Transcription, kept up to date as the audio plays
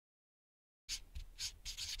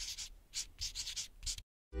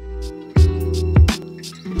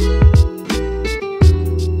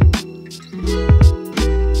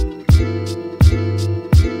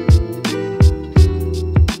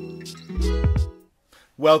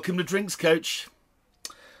Welcome to Drinks Coach.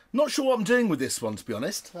 Not sure what I'm doing with this one, to be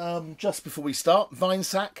honest. Just before we start,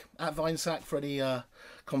 Vinesack, at Vinesack for any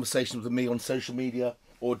conversations with me on social media,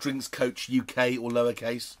 or Drinks Coach UK or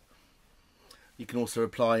lowercase. You can also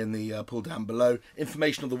reply in the pull down below.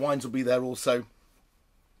 Information on the wines will be there also.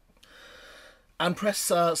 And press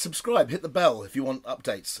subscribe, hit the bell if you want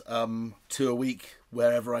updates. 2 a week,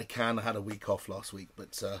 wherever I can. I had a week off last week,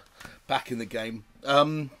 but back in the game.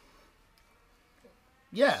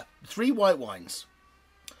 Yeah, 3 white wines.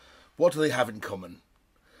 What do they have in common?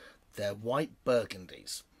 They're white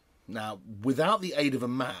Burgundies. Now, without the aid of a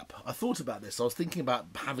map, I thought about this. I was thinking about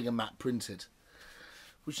having a map printed,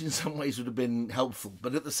 which in some ways would have been helpful.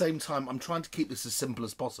 But at the same time, I'm trying to keep this as simple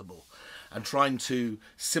as possible and trying to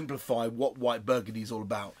simplify what white Burgundy is all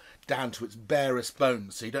about down to its barest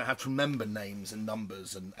bones. So you don't have to remember names and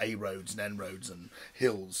numbers and A roads and N roads and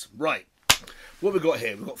hills. Right. What we've got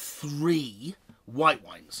here, we've got 3 white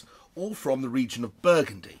wines, all from the region of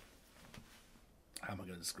Burgundy. How am I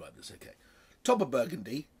going to describe this? Okay. Top of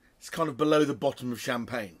Burgundy, it's kind of below the bottom of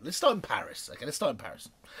Champagne. Let's start in Paris. Okay, let's start in Paris.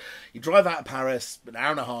 You drive out of Paris, an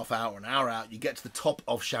hour and a half out or an hour out, you get to the top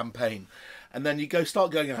of Champagne. And then you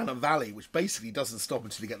start going down a valley, which basically doesn't stop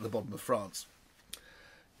until you get to the bottom of France.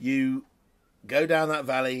 You go down that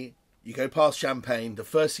valley, you go past Champagne. The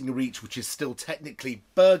first thing you reach, which is still technically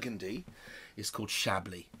Burgundy, is called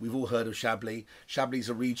Chablis. We've all heard of Chablis. Chablis is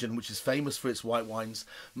a region which is famous for its white wines,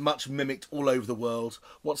 much mimicked all over the world.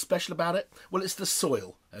 What's special about it? Well, it's the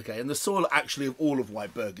soil, okay? And the soil actually of all of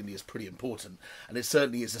white Burgundy is pretty important, and it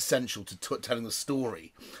certainly is essential to telling the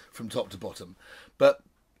story from top to bottom. But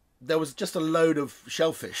there was just a load of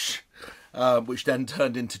shellfish, which then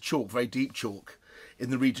turned into chalk, very deep chalk, in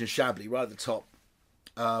the region of Chablis, right at the top,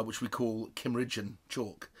 which we call Kimmeridgian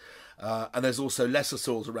chalk. And there's also lesser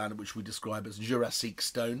soils around it, which we describe as Jurassic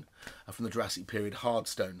stone, from the Jurassic period, hard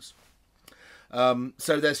stones.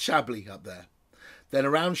 So there's Chablis up there. Then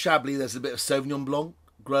around Chablis, there's a bit of Sauvignon Blanc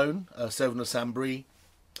grown, Sauvignon Saint-Brie.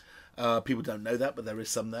 People don't know that, but there is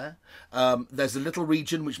some there. There's a little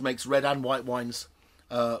region which makes red and white wines.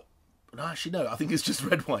 No, actually, no, I think it's just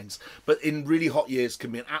red wines. But in really hot years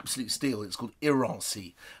can be an absolute steal. It's called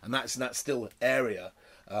Irancy, and that's in that still area.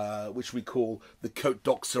 Which we call the Côte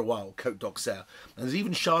d'Auxerrois, or Côte d'Auxerre. And there's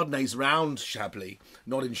even Chardonnays around Chablis,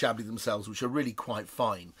 not in Chablis themselves, which are really quite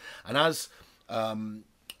fine. And as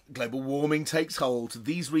global warming takes hold,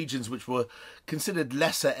 these regions which were considered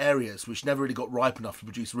lesser areas, which never really got ripe enough to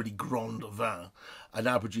produce really grand vin, are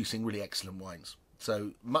now producing really excellent wines.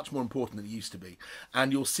 So much more important than it used to be.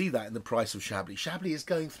 And you'll see that in the price of Chablis. Chablis is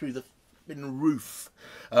going through the roof.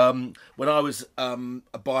 When I was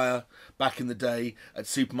a buyer back in the day at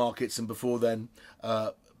supermarkets and before then,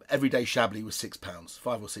 everyday Chablis was £6, £5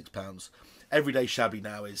 or £6. Everyday Chablis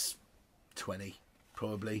now is 20,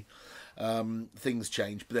 probably. Things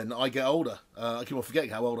change, but then I get older. I keep on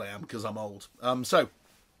forgetting how old I am because I'm old. So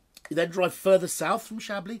you then drive further south from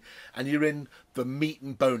Chablis and you're in the meat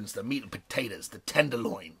and bones, the meat and potatoes, the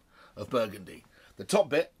tenderloin of Burgundy. The top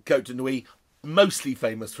bit, Côte de Nuits, mostly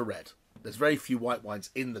famous for red. There's very few white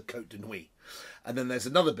wines in the Côte de Nuits. And then there's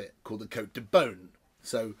another bit called the Côte de Beaune.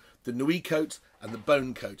 So the Nuits Côte and the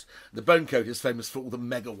Beaune Côte. The Beaune Côte is famous for all the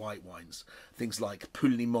mega white wines. Things like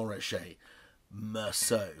Puligny-Montrachet,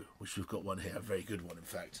 Meursault, which we've got one here, a very good one in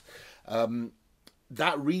fact.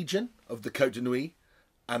 That region of the Côte de Nuits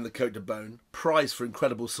and the Côte de Beaune, prized for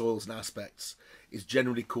incredible soils and aspects, is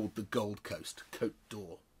generally called the Gold Coast, Côte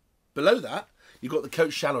d'Or. Below that, you've got the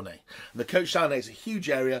Côte Chardonnay. And the Côte Chardonnay is a huge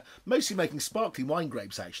area, mostly making sparkling wine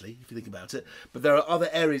grapes, actually, if you think about it. But there are other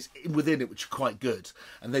areas within it which are quite good.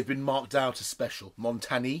 And they've been marked out as special.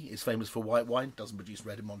 Montagny is famous for white wine. Doesn't produce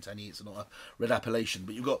red in Montagny. It's not a red appellation.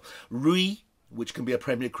 But you've got Rouve, which can be a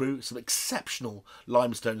Premier Cru, some exceptional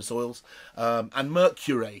limestone soils. And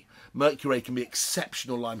Mercury. Mercury can be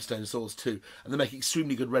exceptional limestone soils too. And they make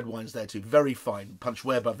extremely good red wines there too. Very fine. Punch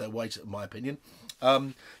way above their weight, in my opinion.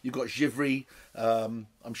 You've got Givry.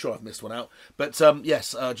 I'm sure I've missed one out. But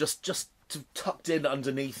yes, just tucked in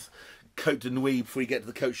underneath Côte de Nuits before you get to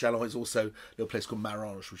the Côte Chardonnay is also a little place called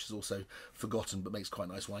Marange, which is also forgotten but makes quite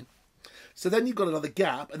nice wine. So then you've got another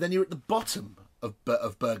gap, and then you're at the bottom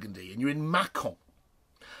of Burgundy, and you're in Mâcon.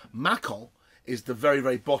 Mâcon is the very,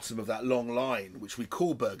 very bottom of that long line, which we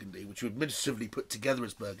call Burgundy, which we administratively put together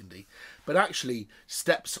as Burgundy, but actually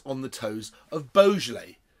steps on the toes of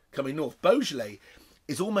Beaujolais, coming north. Beaujolais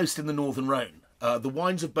is almost in the Northern Rhone, The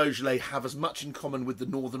wines of Beaujolais have as much in common with the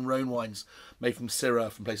northern Rhone wines made from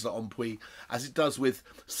Syrah, from places like Ampuy, as it does with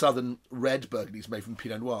southern red Burgundies made from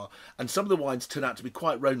Pinot Noir. And some of the wines turn out to be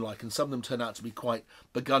quite Rhone-like, and some of them turn out to be quite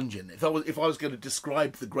Burgundian. If I was going to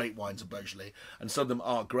describe the great wines of Beaujolais, and some of them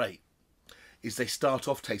are great, is they start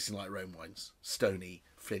off tasting like Rhone wines, stony,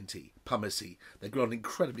 flinty, pumicey. They grow on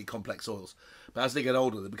incredibly complex oils, but as they get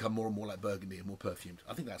older, they become more and more like Burgundy and more perfumed.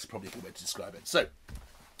 I think that's probably a good way to describe it. So,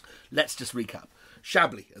 let's just recap.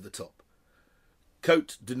 Chablis at the top,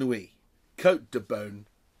 Côte de Nuits, Côte de Beaune,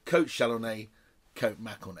 Côte Chalonnais, Côte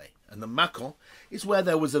Mâconnais. And the Mâcon is where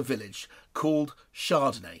there was a village called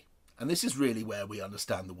Chardonnay. And this is really where we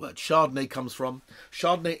understand the word Chardonnay comes from.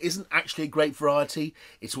 Chardonnay isn't actually a grape variety.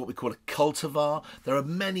 It's what we call a cultivar. There are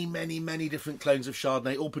many, many, many different clones of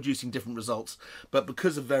Chardonnay, all producing different results. But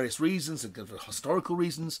because of various reasons, and because of historical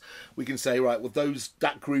reasons, we can say, right, well,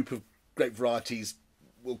 that group of grape varieties,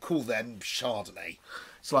 we'll call them Chardonnay.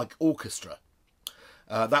 It's like orchestra.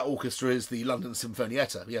 That orchestra is the London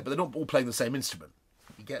Sinfonietta. Yeah, but they're not all playing the same instrument.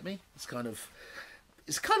 You get me? It's kind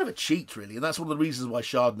of a cheat, really, and that's one of the reasons why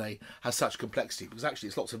Chardonnay has such complexity, because actually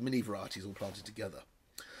it's lots of mini varieties all planted together.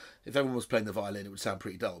 If everyone was playing the violin, it would sound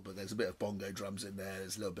pretty dull, but there's a bit of bongo drums in there,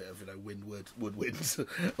 there's a little bit of, woodwinds,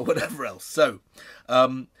 or whatever else. So,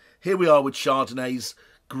 here we are with Chardonnay's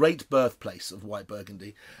great birthplace of white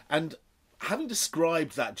Burgundy, and having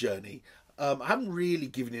described that journey, I haven't really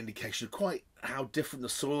given you an indication of quite how different the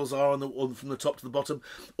soils are from the top to the bottom,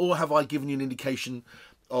 or have I given you an indication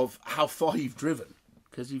of how far you've driven?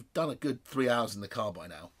 Because you've done a good 3 hours in the car by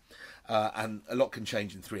now, and a lot can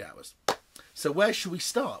change in 3 hours. So where should we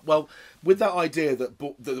start? Well, with that idea that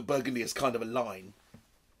the Burgundy is kind of a line,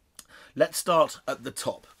 let's start at the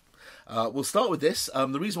top. We'll start with this.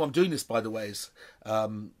 The reason why I'm doing this, by the way, is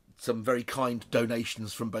some very kind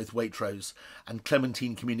donations from both Waitrose and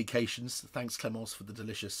Clementine Communications. Thanks, Clémence, for the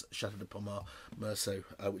delicious Chateau de Pommard Meursault,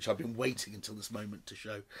 which I've been waiting until this moment to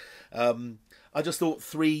show. I just thought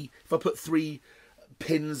if I put 3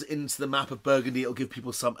 pins into the map of Burgundy, it'll give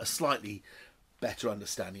people a slightly better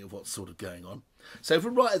understanding of what's sort of going on. So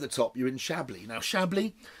from right at the top, you're in Chablis. Now,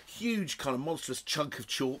 Chablis, huge kind of monstrous chunk of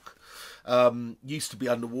chalk, used to be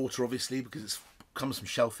underwater, obviously, because it comes from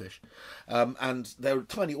shellfish. And there are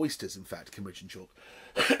tiny oysters, in fact, Cambridge and chalk.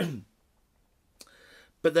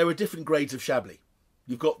 But there are different grades of Chablis.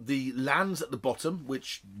 You've got the lands at the bottom,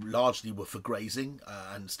 which largely were for grazing,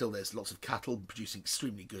 and still there's lots of cattle producing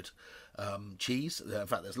extremely good cheese. In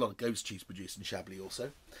fact, there's a lot of goat's cheese produced in Chablis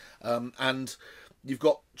also. And you've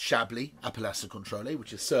got Chablis, Appellation Contrôlée,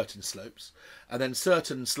 which is certain slopes. And then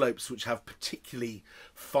certain slopes which have particularly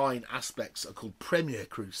fine aspects are called Premier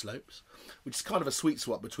Cru slopes, which is kind of a sweet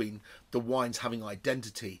spot between the wines having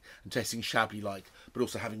identity and tasting Chablis-like, but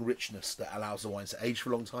also having richness that allows the wines to age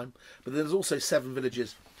for a long time. But there's also 7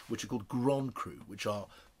 villages which are called Grand Cru, which are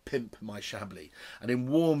Pimp My Chablis. And in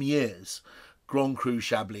warm years, Grand Cru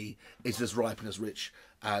Chablis is as ripe and as rich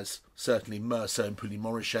as certainly Meursault and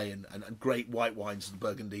Puligny-Montrachet and great white wines of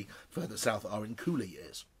Burgundy further south are in cooler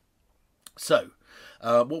years. So,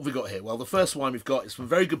 what have we got here? Well, the first wine we've got is from a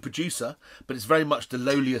very good producer, but it's very much the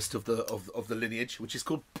lowliest of the lineage, which is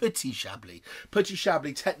called Petit Chablis. Petit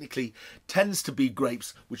Chablis technically tends to be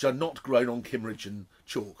grapes which are not grown on Kimmeridge and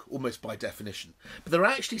chalk, almost by definition. But there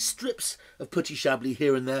are actually strips of Petit Chablis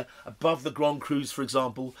here and there, above the Grand Crus, for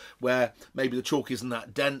example, where maybe the chalk isn't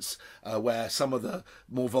that dense, where some of the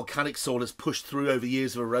more volcanic soil is pushed through over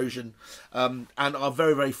years of erosion, and are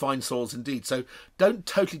very, very fine soils indeed. So don't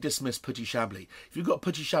totally dismiss Petit Chablis. If you've got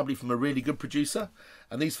Petit Chablis from a really good producer,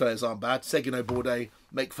 and these fellows aren't bad, Séguinot-Bordet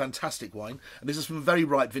make fantastic wine, and this is from a very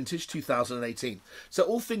ripe vintage, 2018. So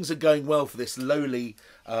all things are going well for this lowly,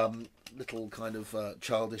 little kind of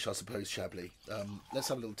childish, I suppose, Chablis. Let's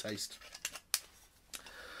have a little taste.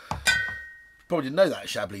 Probably didn't know that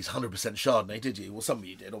Chablis 100% Chardonnay, did you? Well, some of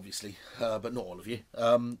you did, obviously, but not all of you.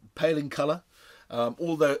 Pale in colour,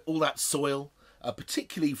 all that soil,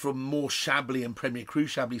 particularly from more Chablis and Premier Cru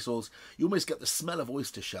Chablis soils, you almost get the smell of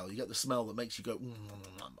oyster shell. You get the smell that makes you go,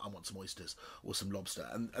 I want some oysters or some lobster.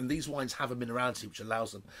 And these wines have a minerality which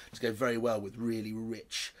allows them to go very well with really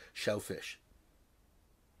rich shellfish.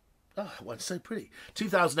 Ah, that wine's so pretty.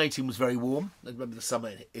 2018 was very warm. I remember the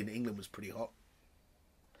summer in England was pretty hot.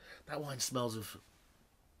 That wine smells of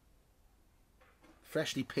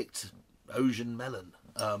freshly picked Ocean melon,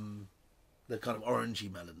 the kind of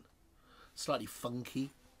orangey melon. Slightly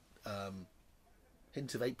funky,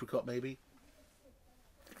 hint of apricot maybe.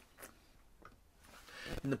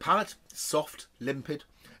 In the palate, soft, limpid.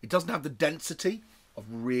 It doesn't have the density of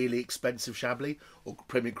really expensive Chablis or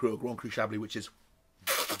Premier Cru or Grand Cru Chablis, which is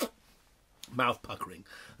mouth puckering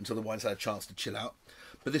until the wine's had a chance to chill out.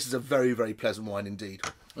 But this is a very, very pleasant wine indeed.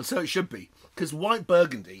 And so it should be. Because white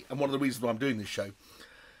Burgundy, and one of the reasons why I'm doing this show,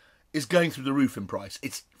 is going through the roof in price.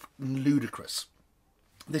 It's ludicrous.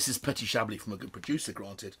 This is Petit Chablis from a good producer,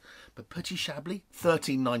 granted. But Petit Chablis,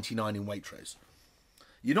 $13.99 in Waitrose.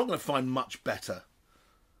 You're not going to find much better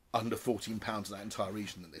under £14 in that entire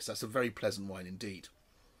region than this. That's a very pleasant wine indeed.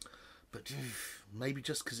 But maybe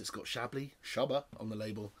just because it's got Chablis, Chaba, on the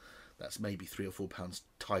label, that's maybe £3 or £4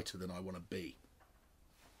 tighter than I want to be.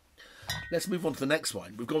 Let's move on to the next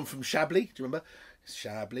wine. We've gone from Chablis, do you remember?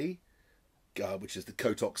 Chablis, which is the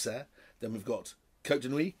Côte d'Auxerre. Then we've got Côte de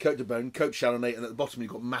Nuit, Côte de Beaune, Côte Chardonnay, and at the bottom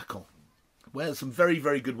you've got Mâcon. Where there's some very,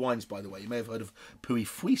 very good wines, by the way. You may have heard of Puy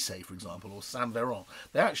Fuissé, for example, or Saint-Véran.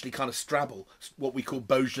 They actually kind of straddle what we call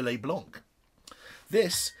Beaujolais Blanc.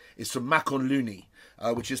 This is from Mâcon-Lugny,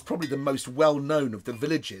 which is probably the most well-known of the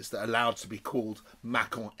villages that are allowed to be called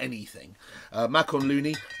Mâcon anything.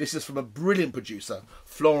 Mâcon-Lugny, this is from a brilliant producer,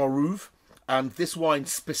 Florent Rouve, and this wine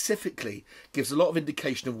specifically gives a lot of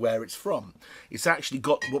indication of where it's from. It's actually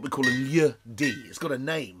got what we call a lieu dit. It's got a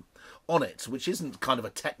name on it, which isn't kind of a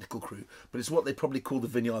technical clue, but it's what they probably call the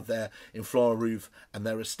vineyard there in Florent Rouve and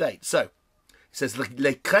their estate. So, it says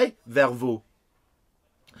Les Cray vers Vaux,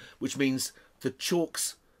 which means the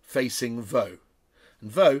chalks facing Vaux.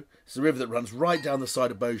 And Vaux is the river that runs right down the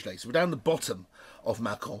side of Beaujolais. So we're down the bottom of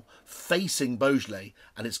Mâcon, facing Beaujolais,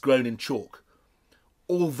 and it's grown in chalk.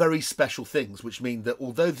 All very special things, which mean that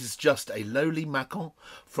although this is just a lowly Mâcon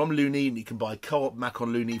from Lugny, and you can buy co-op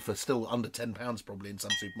Mâcon-Lugny for still under £10 probably in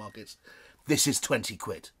some supermarkets, this is 20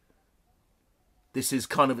 quid. This is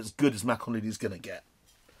kind of as good as Mâcon-Lugny is going to get.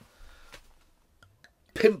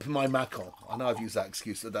 Pimp my Mâcon. I know I've used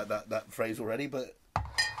that phrase already, but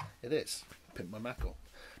it is. Pimp my Mâcon.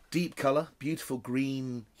 Deep colour, beautiful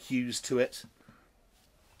green hues to it.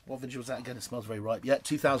 What vintage was that again? It smells very ripe. Yeah,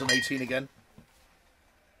 2018 again.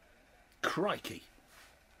 Crikey.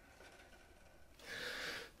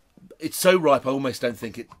 It's so ripe I almost don't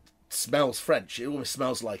think it smells French. It almost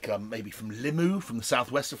smells like maybe from Limoux, from the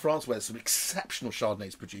southwest of France, where there's some exceptional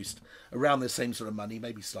Chardonnays produced around the same sort of money,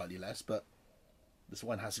 maybe slightly less, but this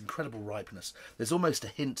wine has incredible ripeness. There's almost a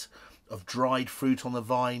hint of dried fruit on the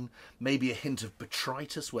vine, maybe a hint of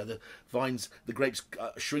botrytis, where the grapes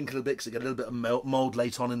shrink a little bit because they get a little bit of mould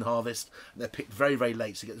late on in harvest, and they're picked very, very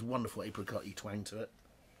late, so you get this wonderful apricot-y twang to it.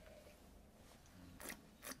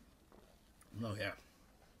 Oh yeah,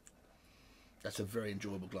 that's a very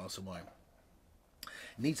enjoyable glass of wine.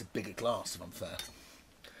 It needs a bigger glass, if I'm fair.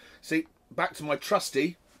 See, back to my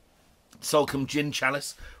trusty Salcombe gin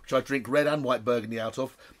chalice, which I drink red and white Burgundy out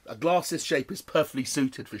of. A glass this shape is perfectly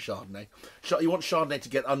suited for Chardonnay. You want Chardonnay to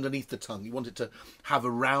get underneath the tongue. You want it to have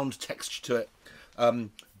a round texture to it.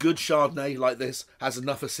 Good Chardonnay like this has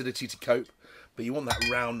enough acidity to cope, but you want that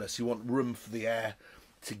roundness. You want room for the air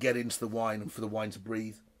to get into the wine and for the wine to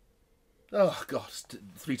breathe. Oh, God, it's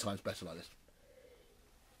 3 times better like this.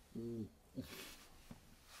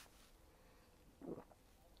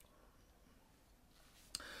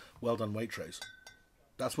 Well done, Waitrose.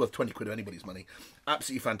 That's worth 20 quid of anybody's money.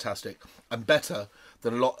 Absolutely fantastic. And better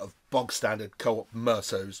than a lot of bog-standard co-op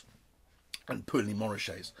Meursaults and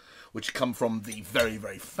Pouilly-Montrachets, which come from the very,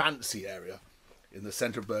 very fancy area in the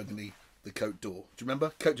centre of Burgundy, the Côte d'Or. Do you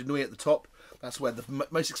remember? Côte de Nuit at the top. That's where the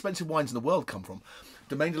most expensive wines in the world come from.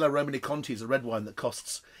 Domaine de la Romanée-Conti is a red wine that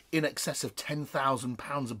costs in excess of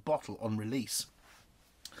 £10,000 a bottle on release.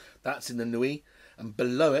 That's in the Nuit. And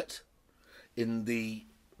below it, in the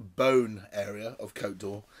Beaune area of Côte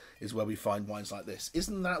d'Or, is where we find wines like this.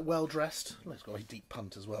 Isn't that well dressed? Oh, it's got a deep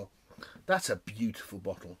punt as well. That's a beautiful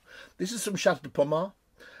bottle. This is from Château de Pommard.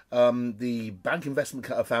 The bank investment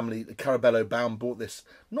family, the Carabello-Baum, bought this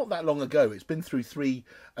not that long ago. It's been through 3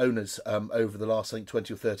 owners over the last, I think,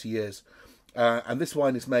 20 or 30 years. And this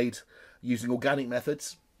wine is made using organic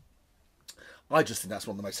methods. I just think that's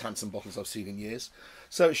one of the most handsome bottles I've seen in years.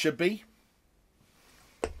 So it should be.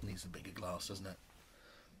 Needs a bigger glass, doesn't it?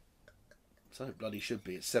 So it bloody should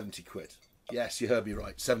be. It's 70 quid. Yes, you heard me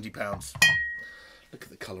right. £70. Look at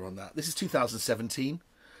the colour on that. This is 2017.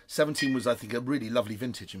 17 was, I think, a really lovely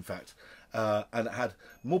vintage, in fact. And it had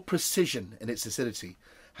more precision in its acidity.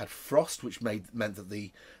 Had frost, which meant that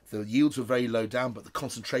the yields were very low down, but the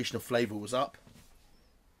concentration of flavour was up.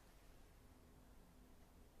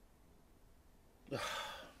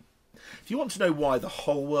 If you want to know why the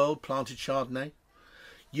whole world planted Chardonnay,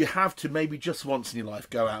 you have to maybe just once in your life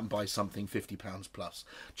go out and buy something £50 plus,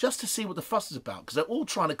 just to see what the fuss is about, because they're all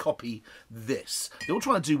trying to copy this. They're all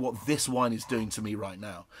trying to do what this wine is doing to me right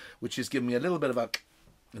now, which is giving me a little bit of a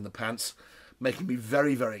in the pants, making me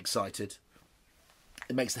very, very excited.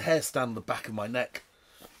 It makes the hair stand on the back of my neck.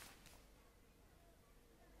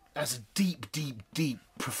 It has a deep, deep, deep,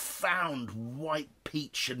 profound white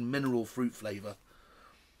peach and mineral fruit flavour.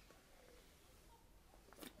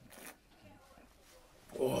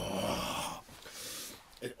 Oh,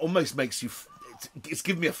 it almost makes you... It's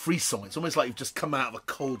giving me a frisson. It's almost like you've just come out of a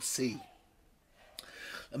cold sea.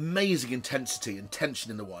 Amazing intensity and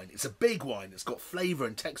tension in the wine. It's a big wine. It's got flavour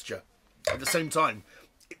and texture. At the same time,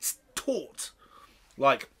 it's taut,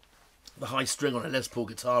 like the high string on a Les Paul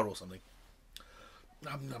guitar or something.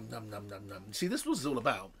 Nom, nom, nom, nom, nom, nom. See, this was all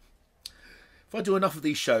about. If I do enough of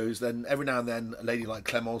these shows, then every now and then a lady like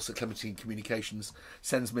Clemence at Clementine Communications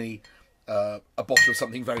sends me a bottle of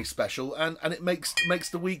something very special, and it makes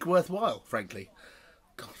the week worthwhile, frankly.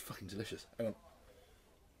 God, fucking delicious. Hang on.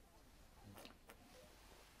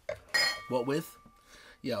 What with?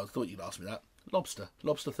 Yeah, I thought you'd ask me that. Lobster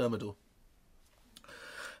thermidor.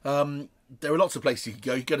 There are lots of places you can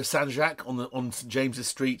go. You can go to Saint-Jacques on St James's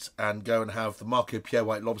Street and go and have the Marco Pierre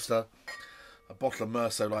White Lobster. A bottle of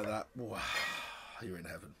Meursault like that. Wow, you're in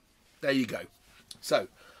heaven. There you go. So,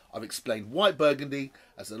 I've explained white Burgundy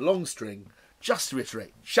as a long string. Just to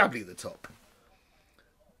reiterate, Chablis at the top.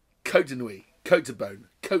 Côte de Nuit, Côte de Beaune,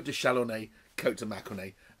 Côte de Chardonnays, Côte de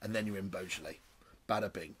Mâcon-Lugny, and then you're in Beaujolais.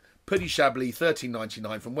 Bada bing. Petit Chablis,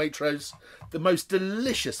 $13.99 from Waitrose. The most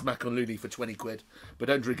delicious Mâcon-Lugny for 20 quid. But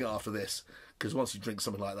don't drink it after this, because once you drink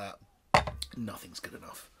something like that, nothing's good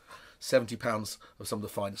enough. £70 of some of the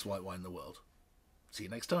finest white wine in the world. See you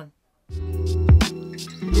next time.